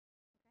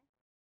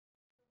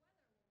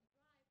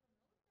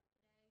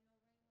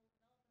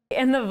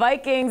And the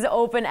Vikings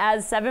open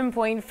as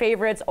 7-point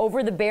favorites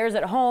over the Bears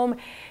at home.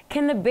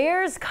 Can the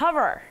Bears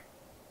cover?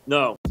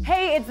 No.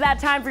 Hey, it's that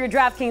time for your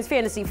DraftKings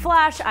Fantasy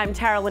Flash. I'm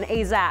Taralynn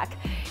Reel.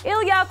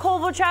 Ilya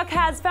Kovalchuk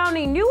has found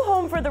a new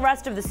home for the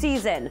rest of the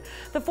season.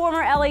 The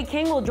former LA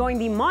King will join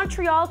the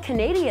Montreal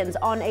Canadiens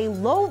on a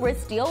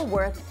low-risk deal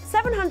worth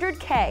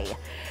 $700K.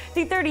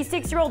 The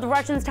 36-year-old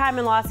Russian's time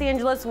in Los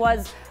Angeles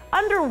was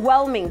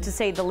underwhelming, to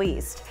say the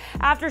least.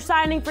 After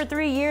signing for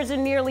 3 years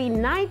and nearly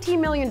 $19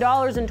 million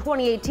in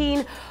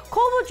 2018,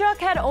 Kovalchuk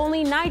had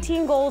only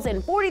 19 goals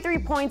and 43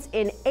 points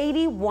in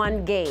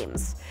 81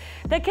 games.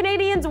 The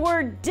Canadiens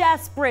were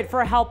desperate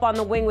for help on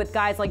the wing with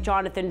guys like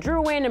Jonathan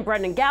Drouin and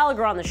Brendan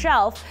Gallagher on the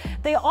shelf.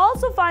 They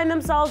also find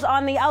themselves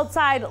on the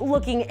outside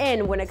looking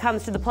in when it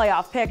comes to the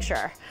playoff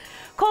picture.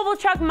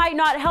 Kovalchuk might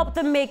not help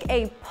them make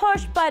a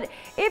push, but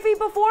if he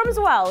performs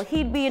well,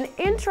 he'd be an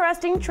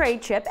interesting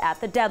trade chip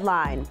at the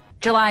deadline.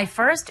 July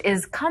 1st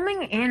is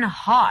coming in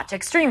hot.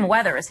 Extreme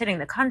weather is hitting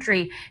the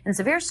country, and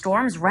severe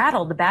storms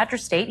rattled the Badger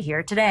State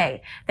here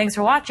today. Thanks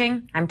for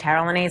watching. I'm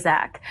Taralynn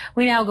Reel.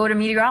 We now go to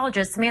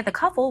meteorologist Samantha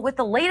Cuffle with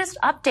the latest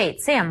update.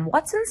 Sam,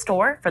 what's in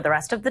store for the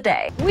rest of the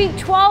day? Week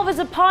 12 is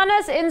upon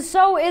us, and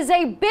so is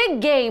a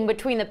big game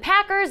between the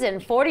Packers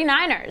and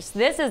 49ers.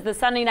 This is the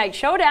Sunday Night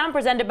Showdown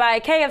presented by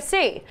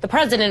KFC. The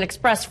president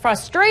expressed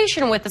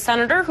frustration with the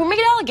senator who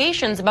made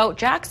allegations about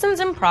Jackson's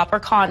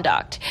improper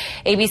conduct.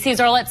 ABC's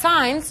Arlette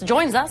Saenz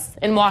joins us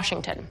in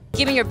Washington.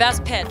 Give me your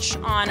best pitch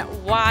on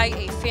why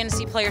a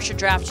fantasy player should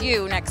draft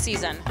you next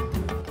season.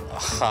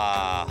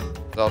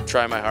 I'll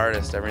try my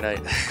hardest every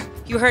night.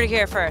 You heard it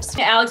here first.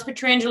 Alex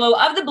Pietrangelo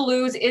of the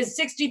Blues is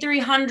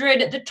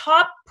 $6,300, the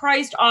top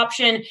priced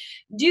option.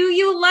 Do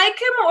you like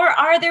him, or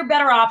are there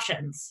better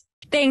options?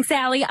 Thanks,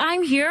 Allie.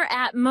 I'm here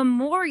at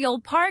Memorial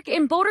Park,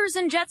 and boaters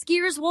and jet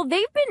skiers, well,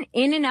 they've been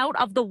in and out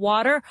of the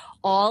water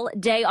all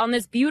day on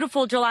this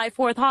beautiful July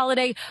 4th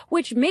holiday,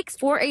 which makes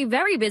for a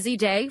very busy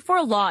day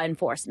for law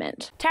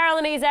enforcement.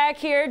 Taralynn Reel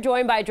here,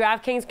 joined by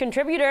DraftKings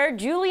contributor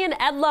Julian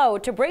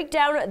Edlow to break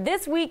down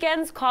this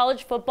weekend's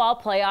college football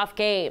playoff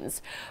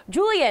games.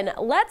 Julian,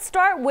 let's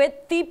start with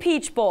the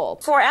Peach Bowl.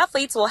 4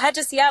 athletes will head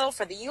to Seattle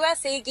for the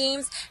USA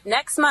Games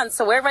next month,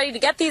 so we're ready to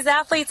get these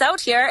athletes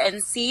out here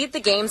and see the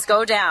games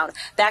go down.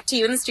 Back to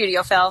you in the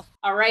studio, Phil.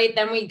 All right,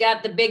 then we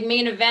got the big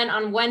main event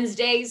on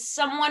Wednesday.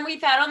 Someone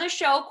we've had on the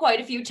show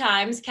quite a few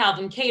times,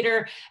 Calvin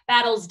Kattar,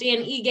 battles Dan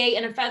Ige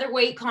in a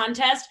featherweight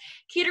contest.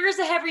 Kattar is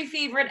a heavy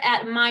favorite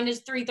at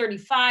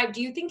 -335.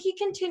 Do you think he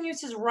continues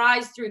his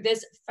rise through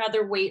this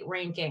featherweight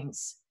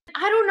rankings?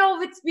 I don't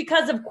know if it's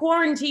because of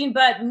quarantine,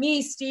 but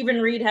me,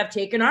 Stephen Reed, have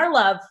taken our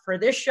love for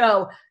this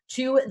show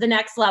to the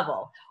next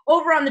level.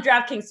 Over on the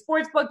DraftKings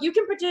Sportsbook, you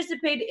can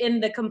participate in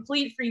the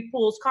Complete Free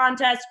Pools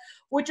contest,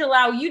 which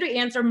allow you to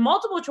answer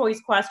multiple choice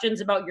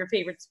questions about your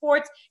favorite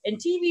sports and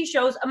TV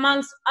shows,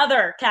 amongst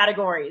other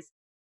categories.